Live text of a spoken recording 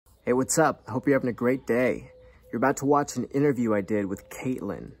Hey, what's up? I hope you're having a great day. You're about to watch an interview I did with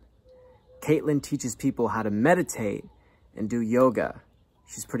Kaitlyn. Kaitlyn teaches people how to meditate and do yoga.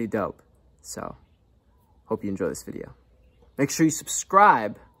 She's pretty dope. So, hope you enjoy this video. Make sure you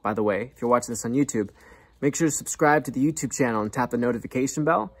subscribe, by the way, if you're watching this on YouTube. Make sure to subscribe to the YouTube channel and tap the notification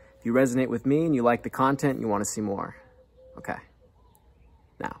bell if you resonate with me and you like the content and you want to see more. Okay.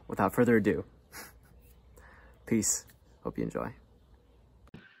 Now, without further ado, peace. Hope you enjoy.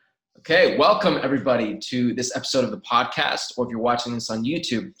 Okay, welcome everybody to this episode of the podcast, or if you're watching this on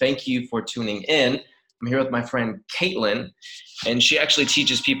YouTube, thank you for tuning in. I'm here with my friend Kaitlyn, and she actually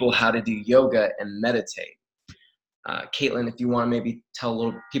teaches people how to do yoga and meditate. Kaitlyn, if you want to maybe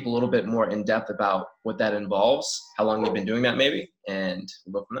tell people a little bit more in depth about what that involves, how long you've been doing that maybe, and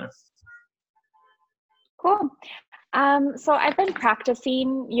we'll go from there. Cool. So I've been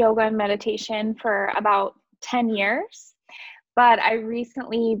practicing yoga and meditation for about 10 years. But I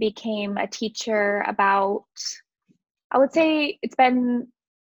recently became a teacher about, I would say it's been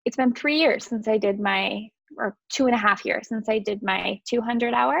 3 years since I did or 2.5 years since I did my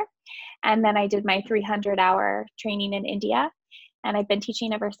 200 hour. And then I did my 300 hour training in India. And I've been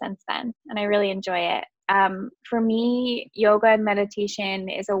teaching ever since then. And I really enjoy it. For me, yoga and meditation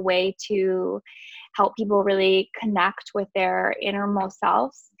is a way to help people really connect with their innermost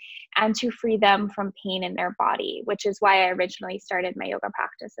selves and to free them from pain in their body, which is why I originally started my yoga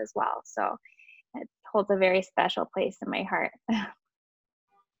practice as well. So it holds a very special place in my heart.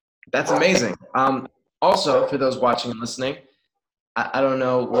 That's amazing. Also, for those watching and listening, I don't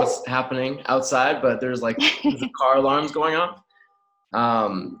know what's happening outside, but there's car alarms going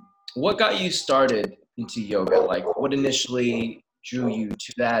on. What got you started into yoga? Like, what initially drew you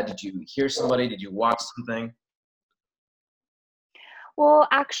to that? Did you hear somebody? Did you watch something? Well,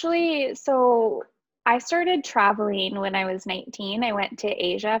 actually, so I started traveling when I was 19. I went to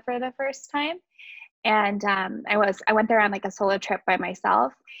Asia for the first time. And I went there on like a solo trip by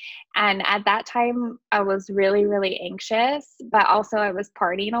myself. And at that time, I was really, really anxious, but also I was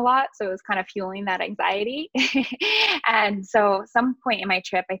partying a lot. So it was kind of fueling that anxiety. And so some point in my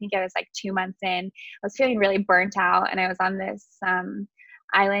trip, I think I was like 2 months in, I was feeling really burnt out. And I was on this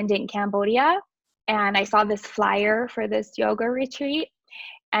island in Cambodia. And I saw this flyer for this yoga retreat.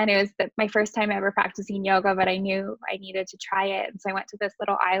 And it was my first time ever practicing yoga, but I knew I needed to try it. And so I went to this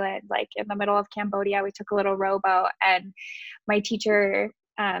little island, like in the middle of Cambodia. We took a little rowboat, and my teacher,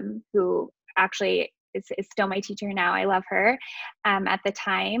 who actually is still my teacher now, I love her, at the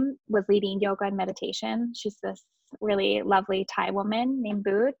time was leading yoga and meditation. She's this really lovely Thai woman named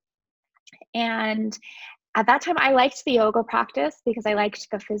Bood. And at that time, I liked the yoga practice because I liked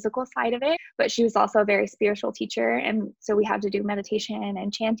the physical side of it, but she was also a very spiritual teacher. And so we had to do meditation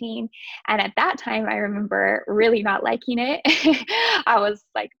and chanting. And at that time, I remember really not liking it. I was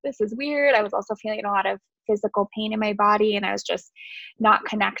like, this is weird. I was also feeling a lot of physical pain in my body, and I was just not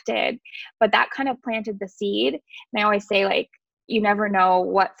connected. But that kind of planted the seed. And I always say, like, you never know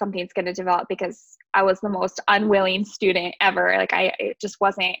what something's going to develop, because I was the most unwilling student ever. Like, it just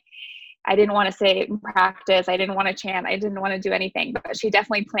wasn't. I didn't want to say in practice. I didn't want to chant. I didn't want to do anything, but she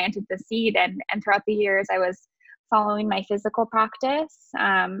definitely planted the seed. And throughout the years, I was following my physical practice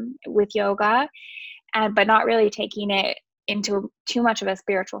with yoga, but not really taking it into too much of a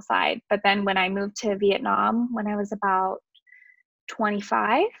spiritual side. But then when I moved to Vietnam, when I was about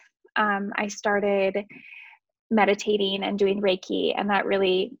 25, I started meditating and doing Reiki, and that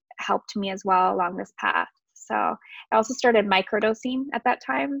really helped me as well along this path. So I also started microdosing at that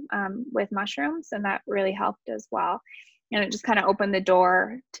time with mushrooms, and that really helped as well. And it just kind of opened the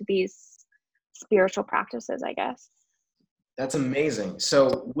door to these spiritual practices, I guess. That's amazing.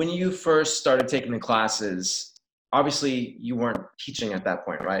 So when you first started taking the classes, obviously you weren't teaching at that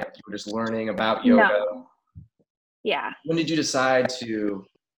point, right? You were just learning about yoga. No. Yeah. When did you decide to,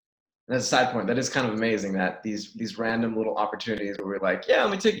 as a side point, that is kind of amazing that these random little opportunities where we're like, yeah,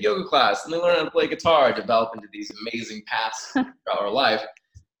 let me take a yoga class, and then learn how to play guitar, develop into these amazing paths throughout our life.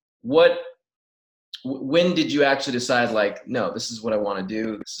 When did you actually decide, like, no, this is what I want to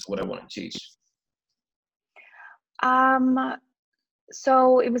do, this is what I want to teach?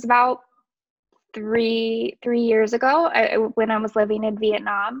 So it was about three years ago, when I was living in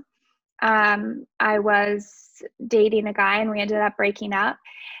Vietnam. I was dating a guy, and we ended up breaking up.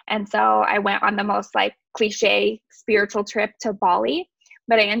 And so I went on the most like cliche spiritual trip to Bali,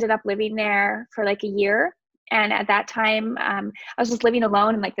 but I ended up living there for like a year. And at that time, I was just living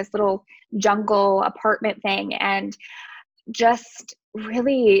alone in like this little jungle apartment thing, and just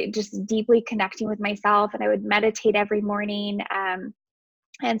really just deeply connecting with myself. And I would meditate every morning.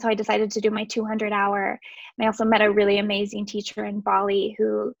 And so I decided to do my 200-hour. And I also met a really amazing teacher in Bali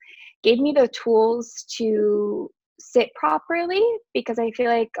who gave me the tools to sit properly, because I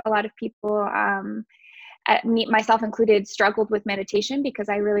feel like a lot of people, me, myself included, struggled with meditation because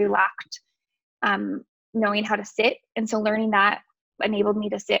I really lacked knowing how to sit. And so learning that enabled me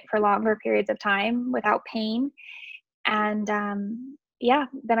to sit for longer periods of time without pain. And yeah,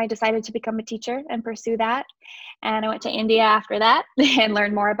 then I decided to become a teacher and pursue that. And I went to India after that and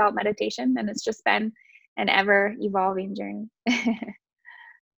learned more about meditation. And it's just been an ever evolving journey.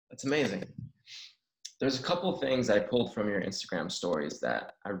 That's amazing. There's a couple things I pulled from your Instagram stories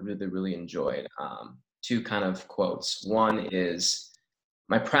that I really, really enjoyed. Two kind of quotes. One is,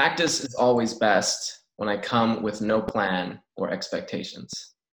 "My practice is always best when I come with no plan or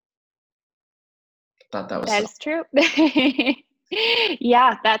expectations." I thought that was That so. is true.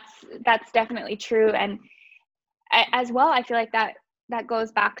 Yeah, that's definitely true. And as well, I feel like that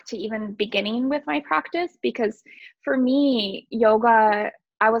goes back to even beginning with my practice, because for me, yoga,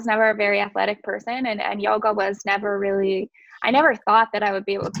 I was never a very athletic person, and yoga was never really, I never thought that I would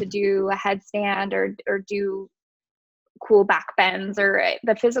be able to do a headstand or do cool back bends, or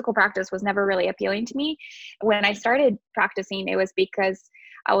the physical practice was never really appealing to me. When I started practicing, it was because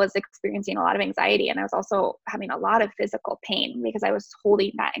I was experiencing a lot of anxiety, and I was also having a lot of physical pain because I was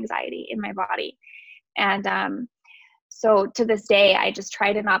holding that anxiety in my body. And so to this day, I just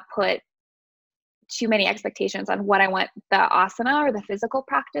try to not put too many expectations on what I want the asana or the physical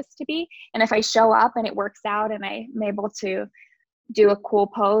practice to be. And if I show up and it works out and I'm able to do a cool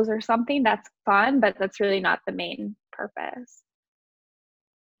pose or something, that's fun, but that's really not the main purpose.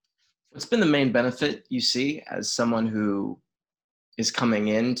 What's been the main benefit you see as someone who is coming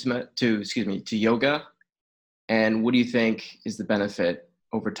in to yoga? And what do you think is the benefit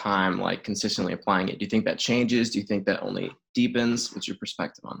over time, like consistently applying it? Do you think that changes? Do you think that only deepens? What's your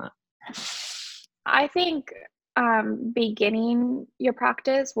perspective on that? I think beginning your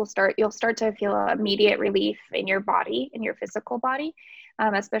practice you'll start to feel immediate relief in your body, in your physical body,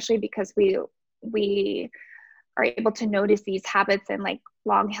 especially because we are able to notice these habits and like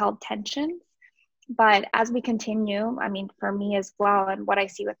long held tensions. But as we continue, I mean, for me as well, and what I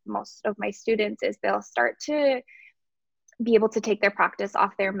see with most of my students is they'll start to be able to take their practice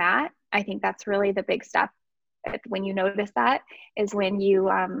off their mat. I think that's really the big step. When you notice that is when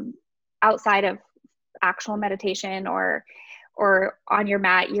you, outside of actual meditation or on your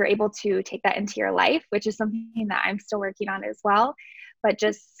mat, you're able to take that into your life, which is something that I'm still working on as well. But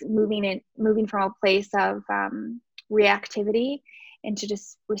just moving from a place of reactivity into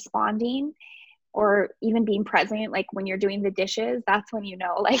just responding, or even being present, like when you're doing the dishes, that's when you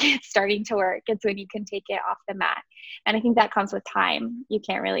know like it's starting to work. It's when you can take it off the mat. And I think that comes with time. You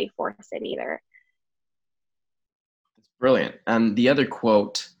can't really force it either. It's brilliant. And the other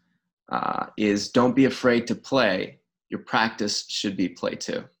quote is, "Don't be afraid to play. Your practice should be play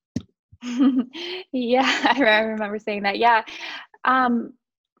too." Yeah, I remember saying that. Yeah. Um,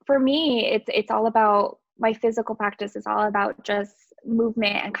 for me, it's all about my physical practice is all about just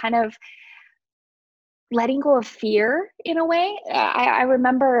movement and kind of letting go of fear in a way. I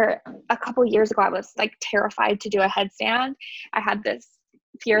remember a couple years ago, I was like terrified to do a headstand. I had this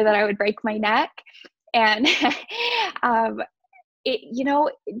fear that I would break my neck. And um,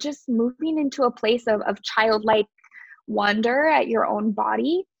 just moving into a place of childlike wonder at your own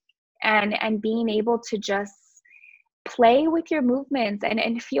body, and being able to just play with your movements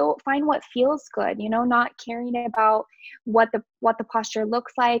and find what feels good, not caring about what the posture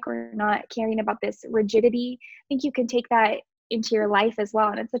looks like, or not caring about this rigidity. I think you can take that into your life as well.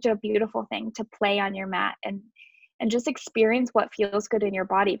 And it's such a beautiful thing to play on your mat and just experience what feels good in your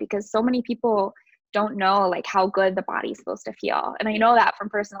body, because so many people don't know like how good the body's supposed to feel. And I know that from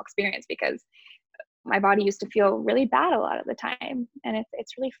personal experience, because my body used to feel really bad a lot of the time. And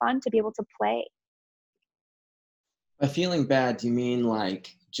it's really fun to be able to play. By feeling bad, do you mean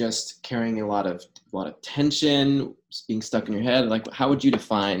like just carrying a lot of tension, being stuck in your head? Like, how would you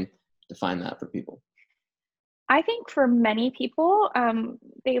define that for people? I think for many people,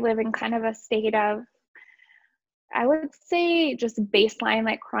 they live in kind of a state of, I would say, just baseline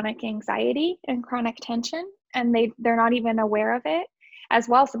like chronic anxiety and chronic tension, and they're not even aware of it as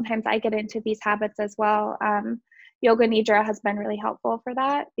well. Sometimes I get into these habits as well. Yoga Nidra has been really helpful for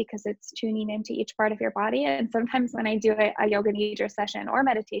that, because it's tuning into each part of your body. And sometimes when I do a Yoga Nidra session or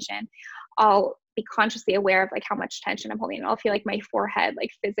meditation, I'll be consciously aware of like how much tension I'm holding. And I'll feel like my forehead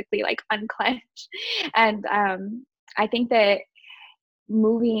like physically like unclench. And I think that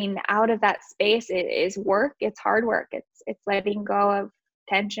moving out of that space is work. It's hard work. It's letting go of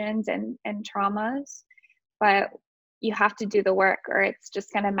tensions and traumas. But you have to do the work, or it's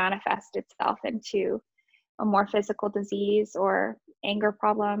just going to manifest itself into a more physical disease or anger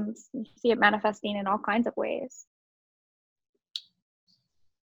problems. You see it manifesting in all kinds of ways.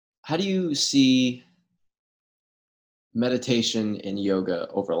 How do you see meditation and yoga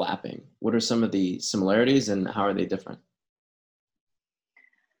overlapping? What are some of the similarities and how are they different?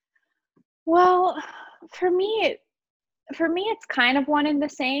 Well, for me it's kind of one and the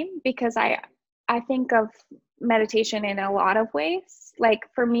same, because I think of meditation in a lot of ways. Like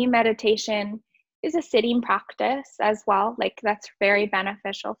for me, meditation is a sitting practice as well. Like that's very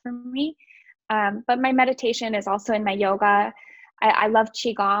beneficial for me. But my meditation is also in my yoga. I love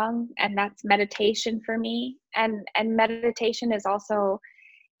Qigong, and that's meditation for me. And meditation is also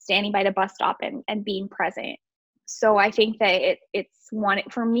standing by the bus stop and being present. So I think that it's one,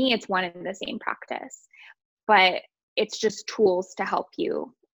 for me, it's one and the same practice, but it's just tools to help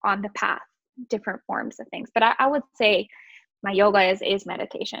you on the path, different forms of things. But I would say my yoga is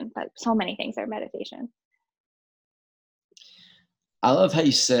meditation, but so many things are meditation. I love how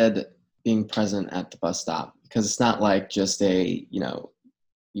you said being present at the bus stop, because it's not like just a,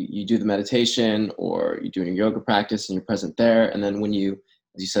 you do the meditation or you're doing your yoga practice and you're present there. And then when you,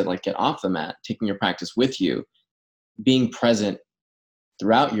 as you said, like get off the mat, taking your practice with you, being present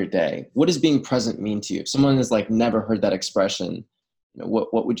throughout your day. What does being present mean to you? If someone has like never heard that expression,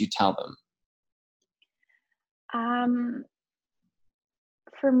 what would you tell them?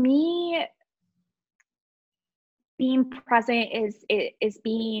 For me, being present is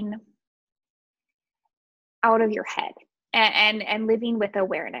being out of your head and living with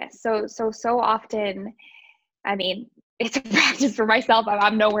awareness. So often, I mean, it's a practice for myself.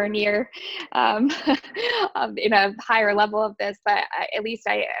 I'm nowhere near in a higher level of this, but at least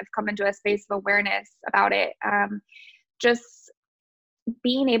I have come into a space of awareness about it. Just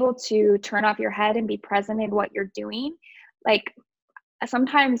being able to turn off your head and be present in what you're doing. Like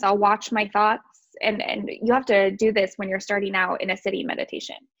sometimes I'll watch my thoughts, and you have to do this when you're starting out in a sitting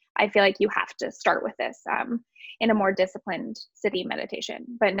meditation. I feel like you have to start with this in a more disciplined sitting meditation.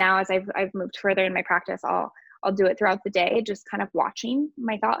 But now as I've moved further in my practice, I'll do it throughout the day, just kind of watching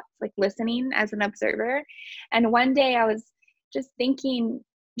my thoughts, like listening as an observer. And one day I was just thinking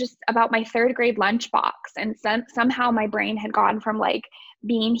just about my third grade lunchbox, and somehow my brain had gone from like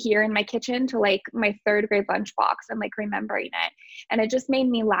being here in my kitchen to like my third grade lunchbox and like remembering it. And it just made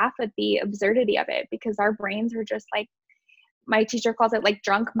me laugh at the absurdity of it, because our brains are just like, my teacher calls it like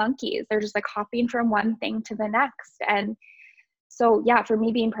drunk monkeys. They're just like hopping from one thing to the next. And so, yeah, for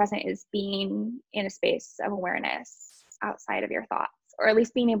me, being present is being in a space of awareness outside of your thoughts, or at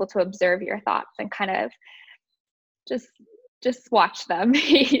least being able to observe your thoughts and kind of just watch them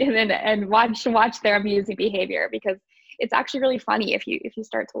and watch their amusing behavior, because it's actually really funny if you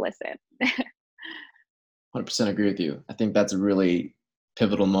start to listen. 100% agree with you. I think that's a really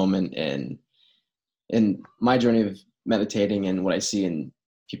pivotal moment in my journey of meditating and what I see in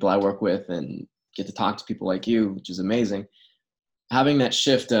people I work with and get to talk to people like you, which is amazing. Having that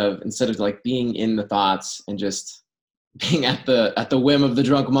shift of, instead of like being in the thoughts and just being at the whim of the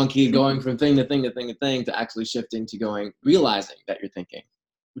drunk monkey, going from thing to thing to thing to thing, to actually shifting to realizing that you're thinking,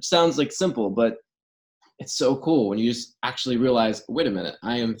 which sounds like simple, but it's so cool when you just actually realize, wait a minute,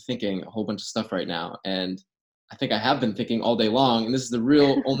 I am thinking a whole bunch of stuff right now. And I think I have been thinking all day long. And this is the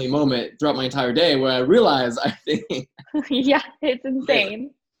real only moment throughout my entire day where I realize I'm thinking. Yeah, it's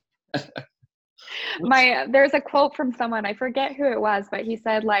insane. There's a quote from someone, I forget who it was, but he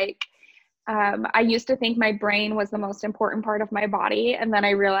said like, I used to think my brain was the most important part of my body, and then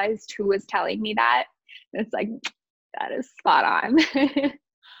I realized who was telling me that. And it's like, that is spot on.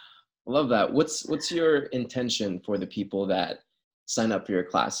 I love that. What's your intention for the people that sign up for your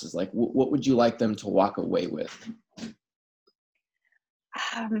classes? Like, what would you like them to walk away with?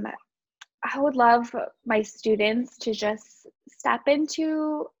 I would love my students to just step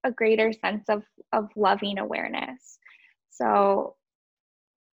into a greater sense of loving awareness. So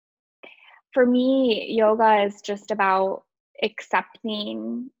for me, yoga is just about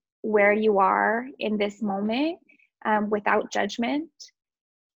accepting where you are in this moment without judgment,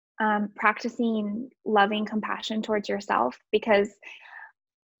 practicing loving compassion towards yourself, because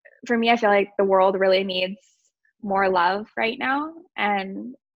for me, I feel like the world really needs more love right now.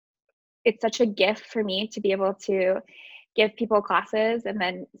 And it's such a gift for me to be able to give people classes and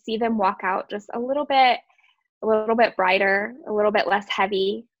then see them walk out just a little bit brighter, a little bit less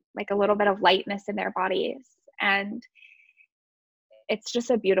heavy, like a little bit of lightness in their bodies. And it's just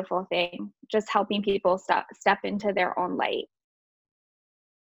a beautiful thing, just helping people step into their own light.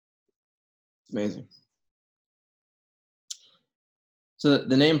 Amazing. So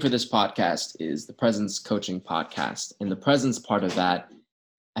the name for this podcast is the Presence Coaching Podcast. And the presence part of that,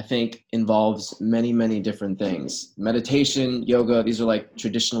 I think, involves many, many different things. Meditation, yoga, these are like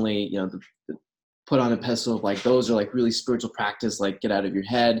traditionally, the put on a pedestal of like, those are like really spiritual practice, like get out of your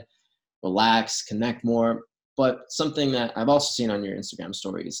head, relax, connect more. But something that I've also seen on your Instagram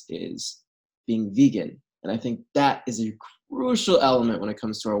stories is being vegan. And I think that is a crucial element when it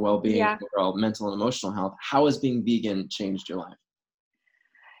comes to our well-being, Yeah. overall mental and emotional health. How has being vegan changed your life?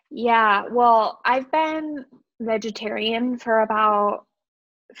 Yeah. Well, I've been vegetarian for about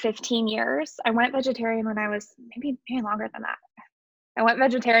 15 years. I went vegetarian when I was maybe longer than that. I went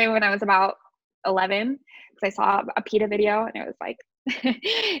vegetarian when I was about 11 because I saw a PETA video and it was like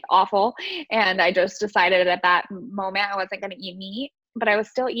awful. And I just decided at that moment I wasn't going to eat meat, but I was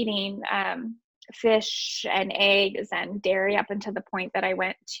still eating fish and eggs and dairy up until the point that I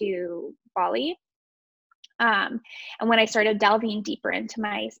went to Bali. And when I started delving deeper into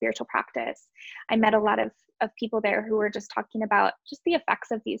my spiritual practice, I met a lot of people there who were just talking about just the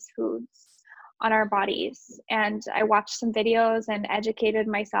effects of these foods on our bodies. And I watched some videos and educated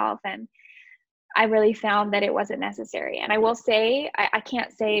myself, and I really found that it wasn't necessary. And I will say, I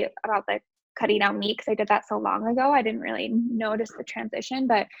can't say about the cutting out meat because I did that so long ago. I didn't really notice the transition,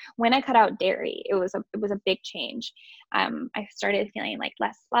 but when I cut out dairy, it was a big change. I started feeling like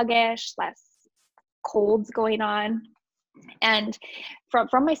less sluggish, less colds going on. And from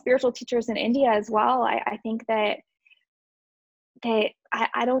my spiritual teachers in India as well, I think that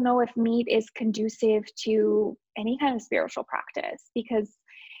I don't know if meat is conducive to any kind of spiritual practice, because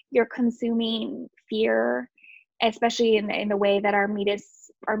you're consuming fear, especially in the way that our meat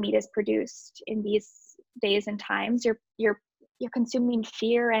is produced in these days and times. You're consuming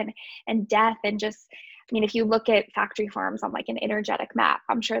fear and death, and just, I mean, if you look at factory farms on like an energetic map,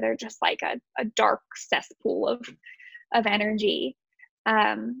 I'm sure they're just like a dark cesspool of energy.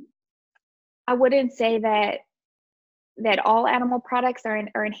 I wouldn't say that all animal products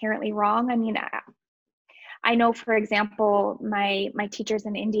are inherently wrong. I mean, I know, for example, my teachers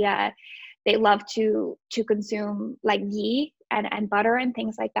in India, they love to consume like ghee and butter and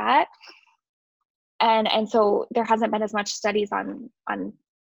things like that. And so there hasn't been as much studies on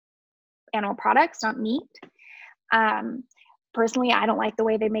animal products, not meat. Personally, I don't like the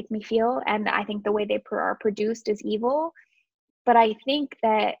way they make me feel, and I think the way they are produced is evil. But I think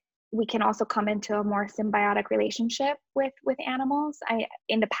that we can also come into a more symbiotic relationship with animals.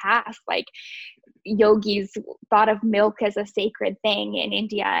 In the past, like, yogis thought of milk as a sacred thing in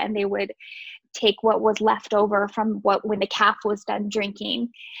India, and they would take what was left over from when the calf was done drinking.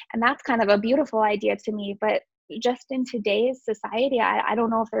 And that's kind of a beautiful idea to me. But just in today's society, I don't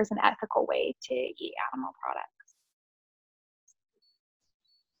know if there's an ethical way to eat animal products.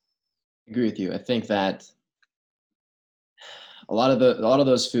 I agree with you. I think that a lot of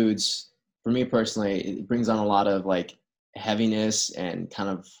those foods, for me personally, it brings on a lot of like heaviness and kind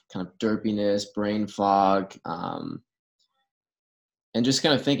of derpiness, brain fog, and just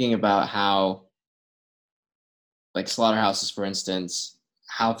kind of thinking about how, like, slaughterhouses, for instance,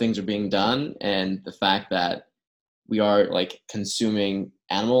 how things are being done, and the fact that we are like consuming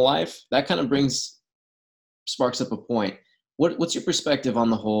animal life. That kind of sparks up a point. What's your perspective on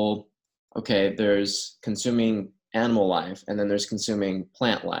the whole? Okay, there's consuming animal life, and then there's consuming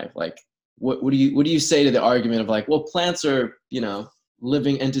plant life. Like, what do you say to the argument of like, well, plants are,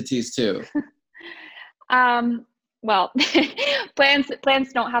 living entities too? Well,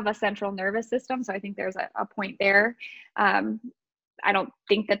 plants don't have a central nervous system, so I think there's a point there. I don't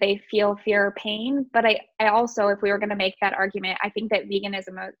think that they feel fear or pain, but I also, if we were going to make that argument, I think that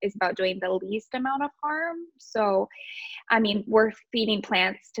veganism is about doing the least amount of harm. So, I mean, we're feeding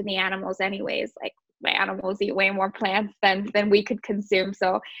plants to the animals anyways. Like, my animals eat way more plants than we could consume.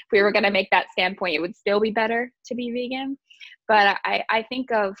 So if we were going to make that standpoint, it would still be better to be vegan. But I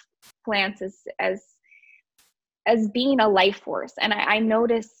think of plants as being a life force. And I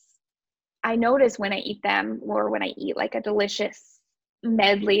notice when I eat them, or when I eat like a delicious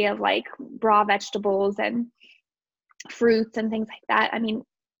medley of like raw vegetables and fruits and things like that. I mean,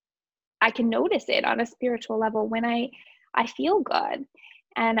 I can notice it on a spiritual level when I feel good.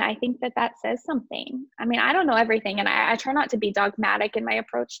 And I think that says something. I mean, I don't know everything, and I try not to be dogmatic in my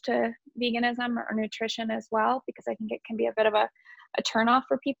approach to veganism or nutrition as well, because I think it can be a bit of a turnoff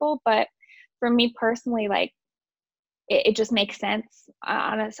for people. But for me personally, like, it just makes sense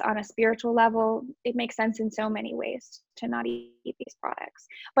on a spiritual level. It makes sense in so many ways to not eat these products.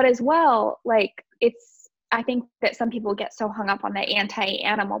 But as well, like, I think that some people get so hung up on the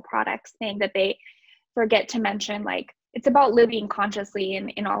anti-animal products thing that they forget to mention, like, it's about living consciously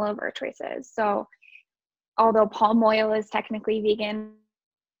in all of our choices. So although palm oil is technically vegan,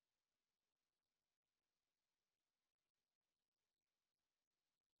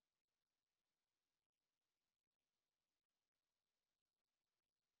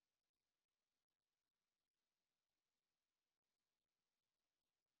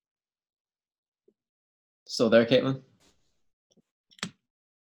 Still there, Kaitlyn?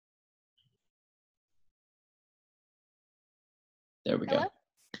 There we hello? go.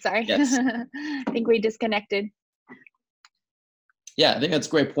 Sorry. Yes. I think we disconnected. Yeah, I think that's a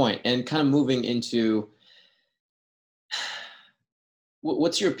great point. And kind of moving into,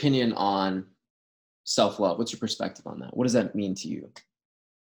 what's your opinion on self-love? What's your perspective on that? What does that mean to you?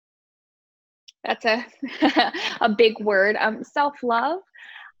 That's a a big word. Self-love.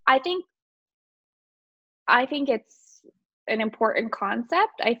 I think it's an important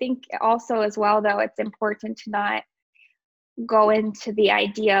concept. I think also as well, though, it's important to not go into the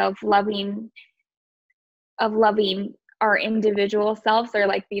idea of loving our individual selves, or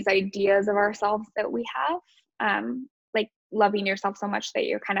like these ideas of ourselves that we have. Like loving yourself so much that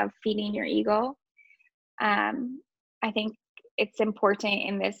you're kind of feeding your ego. I think it's important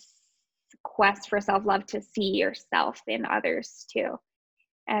in this quest for self-love to see yourself in others too,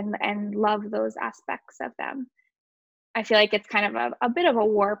 and love those aspects of them. I feel like it's kind of a bit of a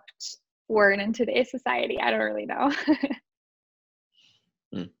warped word in today's society. I don't really know.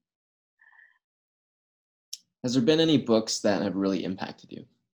 Has there been any books that have really impacted you?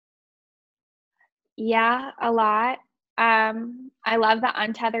 Yeah, a lot. I love The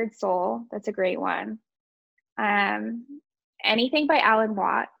Untethered Soul. That's a great one. Anything by Alan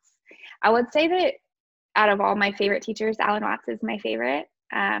Watts. I would say that out of all my favorite teachers, Alan Watts is my favorite.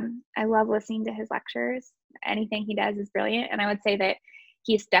 I love listening to his lectures. Anything he does is brilliant. And I would say that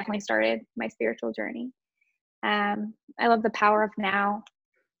he's definitely started my spiritual journey. I love The Power of Now.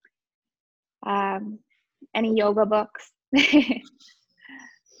 Any yoga books.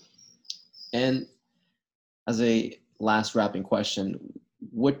 And as a last wrapping question,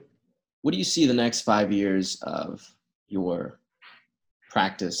 what do you see the next 5 years of your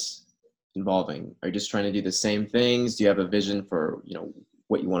practice involving? Are you just trying to do the same things? Do you have a vision for,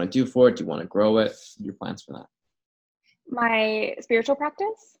 what you want to do for it? Do you want to grow it? What are your plans for that? My spiritual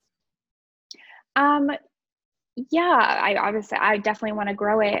practice? Yeah, I definitely want to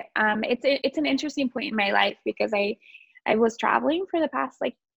grow it. It's an interesting point in my life because I was traveling for the past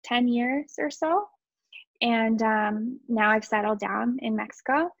like 10 years or so. And now I've settled down in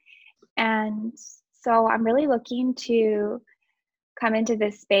Mexico. And so I'm really looking to come into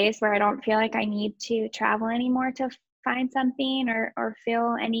this space where I don't feel like I need to travel anymore to find something or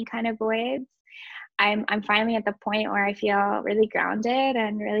fill any kind of voids. I'm finally at the point where I feel really grounded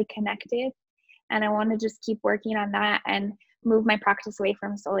and really connected. And I want to just keep working on that and move my practice away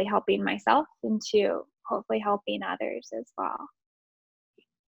from solely helping myself into hopefully helping others as well.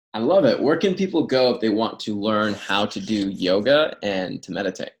 I love it. Where can people go if they want to learn how to do yoga and to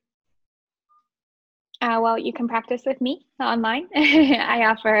meditate? Well, you can practice with me online. I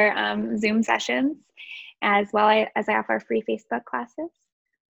offer Zoom sessions as well as I offer free Facebook classes.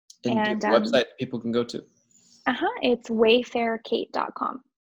 And website people can go to? It's wayfairkate.com.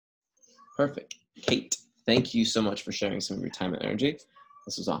 Perfect. Kate, thank you so much for sharing some of your time and energy.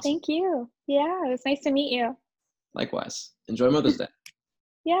 This was awesome. Thank you. Yeah, it was nice to meet you. Likewise. Enjoy Mother's Day.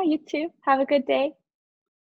 Yeah, you too. Have a good day.